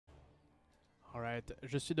Alright,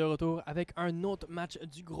 je suis de retour avec un autre match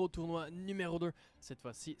du gros tournoi numéro 2. Cette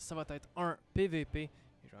fois-ci, ça va être un PVP. Et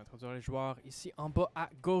je vais introduire les joueurs ici en bas à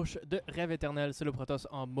gauche de Rêve Éternel. C'est le Protoss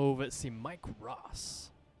en mauve, c'est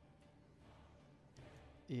MikeRoss.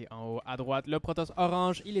 Et en haut à droite, le Protoss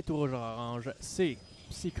orange, il est tout rouge orange, c'est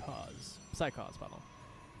Psykkoz, pardon.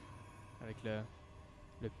 Avec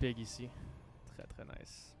le pig ici. Très très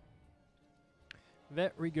nice.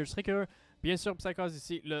 Very good striker. Bien sûr, Psykkoz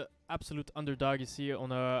ici, le absolute underdog ici. On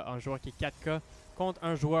a un joueur qui est 4K contre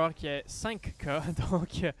un joueur qui est 5K.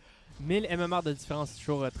 Donc, 1000 MMR de différence, c'est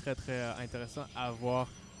toujours très très intéressant à voir.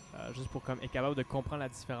 Juste pour comme être capable de comprendre la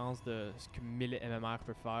différence de ce que 1000 MMR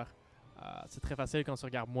peut faire. C'est très facile quand on se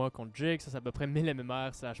regarde moi contre Jig. Ça c'est à peu près 1000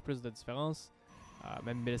 MMR slash plus de différence.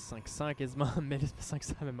 Même 1500 quasiment.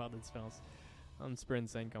 1500 MMR de différence. Un petit peu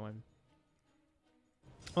insane quand même.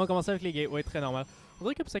 On va commencer avec les gateways, très normal. On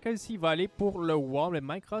dirait que Psykkoz ici, il va aller pour le wall, mais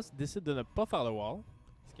MikeRoss décide de ne pas faire le wall.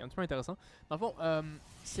 Ce qui est un petit peu intéressant. Dans le fond,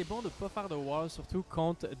 c'est bon de ne pas faire de wall, surtout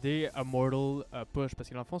contre des Immortal push. Parce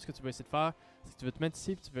que dans le fond, ce que tu veux essayer de faire, c'est que tu veux te mettre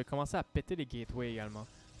ici et tu veux commencer à péter les gateways également.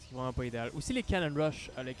 Ce qui est vraiment pas idéal. Aussi les Cannon Rush.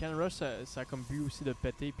 Les Cannon Rush, ça a comme but aussi de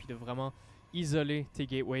péter puis de vraiment isoler tes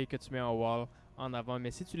gateways que tu mets en wall en avant.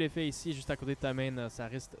 Mais si tu les fais ici, juste à côté de ta main, ça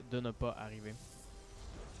risque de ne pas arriver.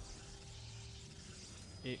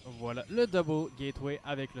 Et voilà le double gateway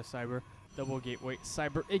avec le cyber. Double gateway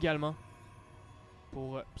cyber également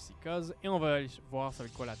pour Psykkoz. Et on va aller voir ça va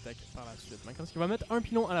être quoi la tech par la suite. Maintenant, il va mettre un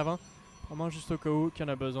pylon à l'avant. Probablement juste au cas où qu'il en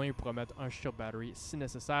a besoin, il pourra mettre un shield battery si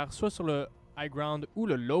nécessaire. Soit sur le high ground ou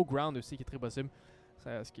le low ground aussi qui est très possible.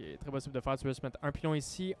 Ce qui est très possible de faire, tu peux juste mettre un pylon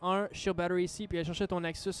ici, un shield battery ici, puis aller chercher ton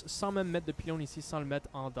Nexus sans même mettre de pylon ici, sans le mettre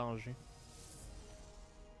en danger.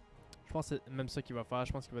 Je pense que c'est même ça qu'il va faire.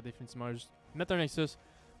 Je pense qu'il va définitivement juste mettre un Nexus,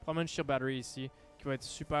 prendre une sheer battery ici, qui va être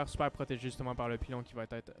super protégé justement par le pylon qui va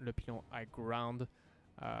être le pylon high ground.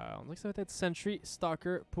 On dirait que ça va être Sentry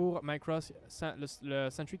Stalker pour MikeRoss. Le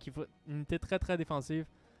Sentry qui est une unité très défensive,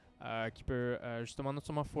 qui peut justement non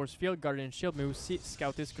seulement Force Field, Guardian Shield, mais aussi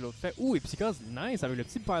scouter ce que l'autre fait. Ouh, et Psykkoz, nice, avec le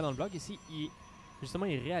petit pair dans le bloc ici, justement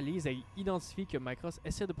il réalise et il identifie que MikeRoss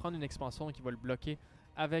essaie de prendre une expansion qui va le bloquer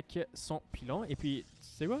avec son pylon. Et puis, tu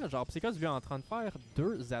sais quoi, genre Psykkoz lui est en train de faire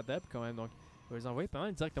 2 adeptes quand même, donc il va les envoyer pas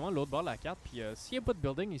mal directement de l'autre bord de la carte. Puis s'il n'y a pas de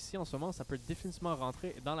building ici en ce moment, ça peut définitivement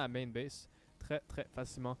rentrer dans la main base très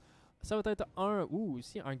facilement. Ça va être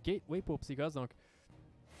aussi un gateway pour Psykkoz, donc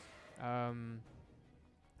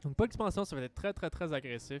pas d'expansion, ça va être très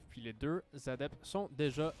agressif. Puis les 2 adeptes sont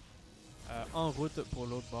déjà en route pour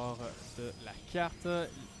l'autre bord de la carte.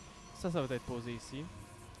 Ça va être posé ici.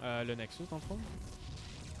 Le Nexus dans le fond.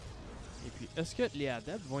 Et puis, est-ce que les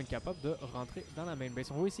adeptes vont être capables de rentrer dans la main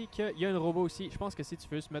base? On voit ici qu'il y a un robot aussi. Je pense que si tu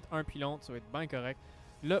veux se mettre un pylon, ça va être bien correct.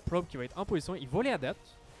 Le probe qui va être en position, il voit les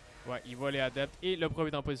adeptes. Ouais, il voit les adeptes. Et le probe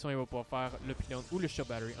est en position, il va pouvoir faire le pylon ou le shield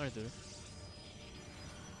battery. 1, 2.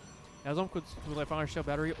 La raison pour laquelle tu voudrais faire un shield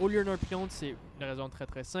battery au lieu d'un pylon, c'est une raison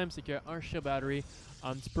très simple. C'est qu'un shield battery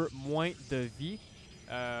a un petit peu moins de vie.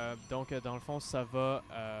 Donc, dans le fond, ça va...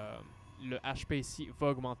 le HP ici va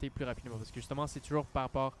augmenter plus rapidement parce que justement c'est toujours par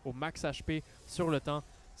rapport au max HP sur le temps.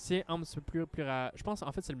 C'est un petit peu plus je pense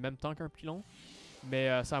en fait c'est le même temps qu'un pylon,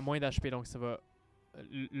 mais ça a moins d'HP, donc ça va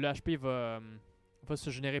le HP va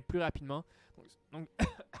se générer plus rapidement. Donc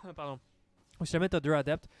pardon. Si jamais tu as 2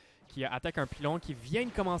 adeptes qui attaquent un pylon qui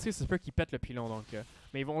viennent commencer, c'est sûr qu'ils pètent le pylon, donc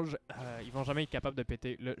mais ils vont jamais être capables de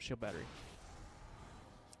péter le shield battery.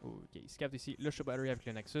 Ok, il se capte ici le shield battery avec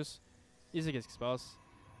le Nexus. Il sait qu'est-ce qui se passe.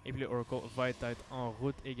 Et puis le Oracle va être en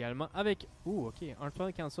route également avec... ok, un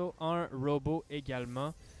Twilight Cancel, un Robo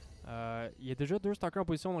également. Il y a déjà 2 Stalkers en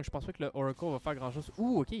position, donc je pense pas que le Oracle va faire grand chose.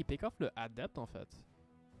 Ok, il pick off le Adept en fait.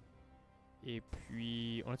 Et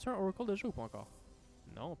puis... On a-tu un Oracle déjà ou pas encore?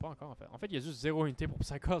 Non, pas encore en fait. En fait, il y a juste 0 unité pour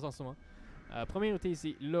Psykkoz en ce moment. Première unité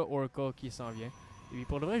ici, le Oracle qui s'en vient. Et puis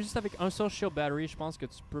pour le vrai, juste avec un seul Shield Battery, je pense que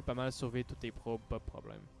tu peux pas mal sauver tous tes probes, pas de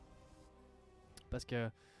problème. Parce que...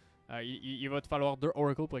 il va te falloir 2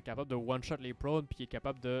 Oracle pour être capable de one-shot les probes, puis il est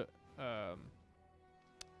capable de,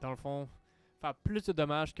 dans le fond, faire plus de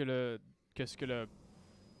dommages que ce que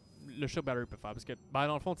le shield battery peut faire. Parce que, ben,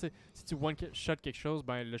 dans le fond, si tu one-shot quelque chose,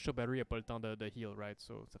 ben, le shield battery n'a pas le temps de heal, right?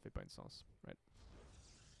 So, ça fait pas de sens, right?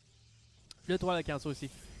 Le 3 de cancel aussi,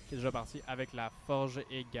 qui est déjà parti avec la forge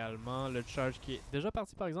également. Le charge qui est déjà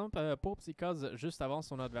parti, par exemple, pour Psykkoz juste avant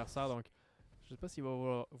son adversaire, donc... Je sais pas s'il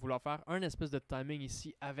va vouloir faire un espèce de timing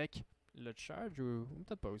ici avec le charge ou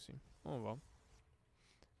peut-être pas aussi. On va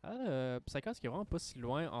voir. Psykkoz qui est vraiment pas si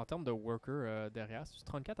loin en termes de worker derrière. C'est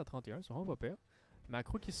 34 à 31, c'est vraiment pas pire.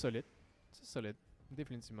 Macro qui est solide. C'est solide,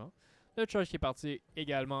 définitivement. Le charge qui est parti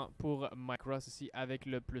également pour MikeRoss ici avec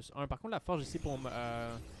le +1. Par contre, la forge ici pour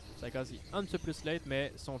Psykkoz est un petit peu plus late,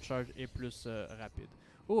 mais son charge est plus rapide.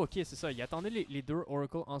 Oh, ok, c'est ça. Il attendait les deux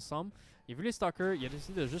Oracles ensemble. Il a vu les Stalkers, il a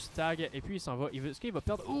décidé de juste tag et puis il s'en va. Est-ce qu'il va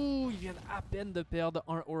perdre? Ouh, il vient à peine de perdre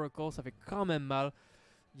un Oracle. Ça fait quand même mal.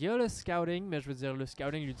 Il y a le scouting, mais je veux dire, le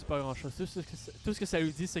scouting lui dit pas grand chose. Tout ce que ça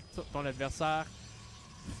lui dit, c'est que ton adversaire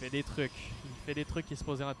fait des trucs. Il fait des trucs qu'il est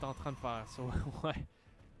supposé être en train de faire. So, ouais.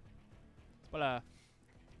 C'est pas la.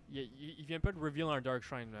 Il vient pas de reveal un Dark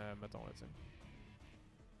Shrine, mettons, là, tu sais.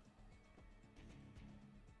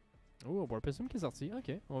 Oh, Warpism qui est sorti.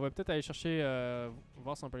 Ok. On va peut-être aller chercher.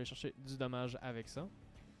 Voir si on peut aller chercher du dommage avec ça.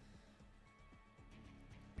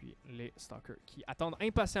 Puis les Stalkers qui attendent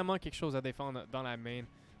impatiemment quelque chose à défendre dans la main.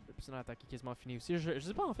 Le plus d'attaque est quasiment fini aussi. Je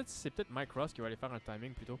sais pas en fait si c'est peut-être MikeRoss qui va aller faire un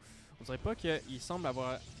timing plutôt. On dirait pas qu'il semble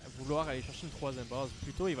vouloir aller chercher une troisième base.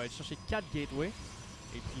 Plutôt, il va aller chercher 4 gateways.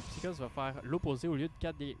 Et puis Psykkoz va faire l'opposé. Au lieu de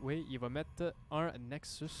 4 gateways, il va mettre un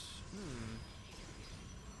Nexus.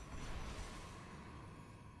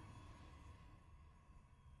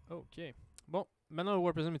 Ok. Bon, maintenant le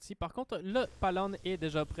Warprism est ici. Par contre, le Palon est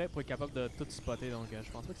déjà prêt pour être capable de tout spotter. Donc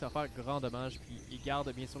je pense pas que ça va faire grand dommage. Puis il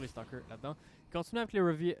garde bien sûr les Stalkers là-dedans. Il continue avec les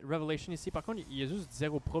Revelations ici. Par contre, il y a juste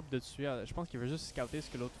 0 probe de dessus. Je pense qu'il veut juste scouter ce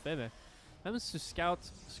que l'autre fait. Mais même si tu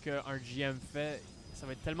scoutes ce qu'un GM fait, ça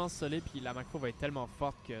va être tellement solide. Puis la macro va être tellement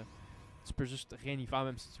forte que tu peux juste rien y faire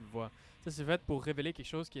même si tu le vois. Ça c'est fait pour révéler quelque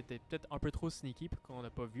chose qui était peut-être un peu trop sneaky pour qu'on n'a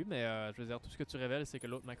pas vu. Mais je veux dire, tout ce que tu révèles, c'est que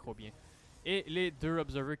l'autre macro bien. Et les deux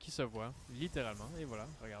observers qui se voient, littéralement. Et voilà,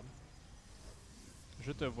 regarde.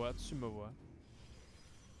 Je te vois, tu me vois.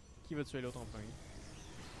 Qui va tuer l'autre en premier?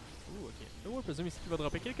 Ouh, ok. Le Warprism ici qui va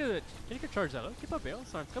dropper quelques charges là, qui est pas pire.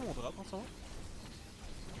 C'est un très bon drop en ce moment.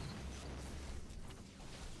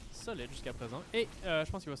 Solide jusqu'à présent. Et je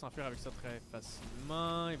pense qu'il va s'enfuir avec ça très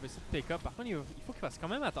facilement. Il va essayer de pick up. Par contre, il faut qu'il fasse quand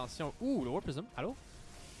même attention. Ouh, le Warprism. Allô?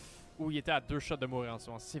 Ouh, il était à 2 shots de mourir en ce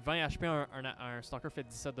moment. C'est 20 HP, un Stalker fait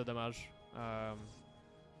 17 de dommages.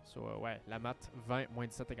 Ouais, la mat 20 moins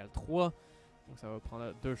 17 égale 3. Donc ça va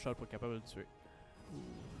prendre 2 shots pour être capable de le tuer.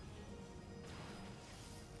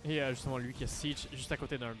 Et justement lui qui a siege juste à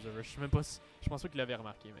côté d'un observer. Je sais même pas si, je pense pas qu'il l'avait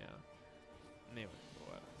remarqué, mais ouais,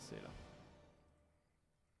 voilà, c'est là.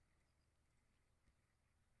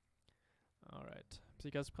 Alright.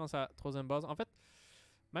 Psykkoz prend sa troisième base. En fait,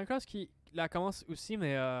 MikeRoss qui la commence aussi,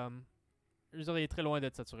 mais je veux dire, il est très loin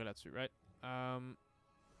d'être saturé là-dessus, right?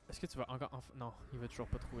 Est-ce que tu vas encore... non, il va toujours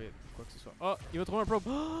pas trouver quoi que ce soit. Oh, il va trouver un probe.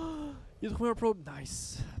 Oh, il a trouvé un probe.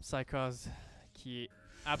 Nice. Psykkoz qui est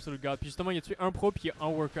absolute god. Puis justement, il a tué un probe puis il y a un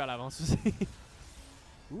worker à l'avance aussi.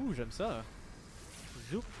 Ouh, j'aime ça.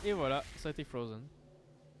 Zoup. Et voilà, ça a été frozen.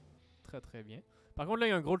 Très très bien. Par contre, là, il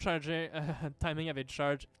y a un gros charger, timing avec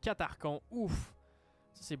charge. 4 archons. Ouf.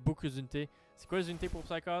 Ça, c'est beaucoup d'unités. C'est quoi les unités pour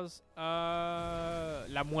Psykkoz?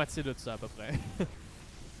 La moitié de ça à peu près.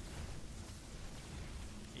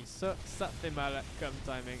 Et ça fait mal comme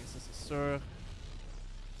timing, ça c'est sûr.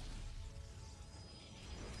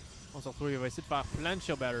 On se retrouve, il va essayer de faire plein de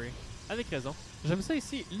shield battery. Avec raison. J'aime ça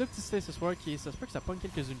ici, le petit stasis ward qui est, ça se peut que ça pogne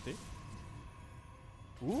quelques unités.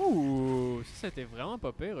 Ouh, ça c'était vraiment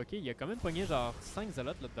pas pire, ok. Il a quand même pogné genre 5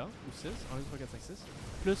 zalotes là-dedans, ou 6, 1, 2, 3, 4, 5,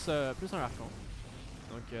 6. Plus un archon.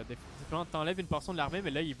 Donc, définitivement, t'enlèves une portion de l'armée, mais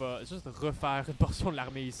là il va juste refaire une portion de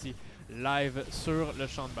l'armée ici, live sur le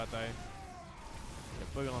champ de bataille. Il n'y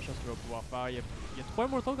a pas grand chose qu'il va pouvoir faire. Il y a 3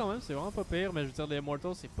 Immortals quand même, c'est vraiment pas pire, mais je veux dire, les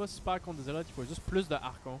Immortals c'est pas super contre des Zealots, il faut juste plus de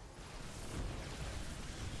Archon.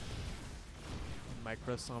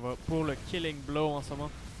 MikeRoss s'en va pour le Killing Blow en ce moment.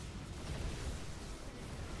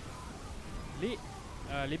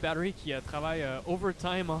 Les batteries qui travaillent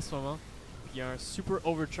overtime en ce moment. Il y a un super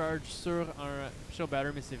overcharge sur un shield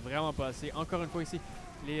battery, mais c'est vraiment pas assez. Encore une fois ici,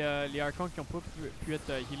 les Archons qui n'ont pas pu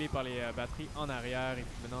être healés par les batteries en arrière. Et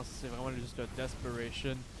puis maintenant, c'est vraiment juste le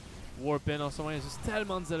Desperation. Warpin en ce moment, il y a juste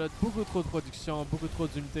tellement de zealotes, beaucoup trop de production, beaucoup trop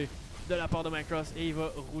d'unités de la part de MikeRoss. Et il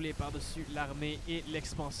va rouler par-dessus l'armée et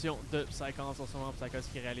l'expansion de Psykkoz en ce moment. Psykkoz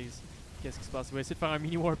qui réalise qu'est-ce qui se passe. Il va essayer de faire un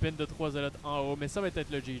mini Warpin de 3 zealotes en haut, mais ça va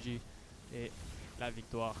être le GG. Et la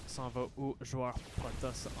victoire s'en va au joueur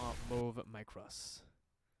Protoss en mauve MikeRoss.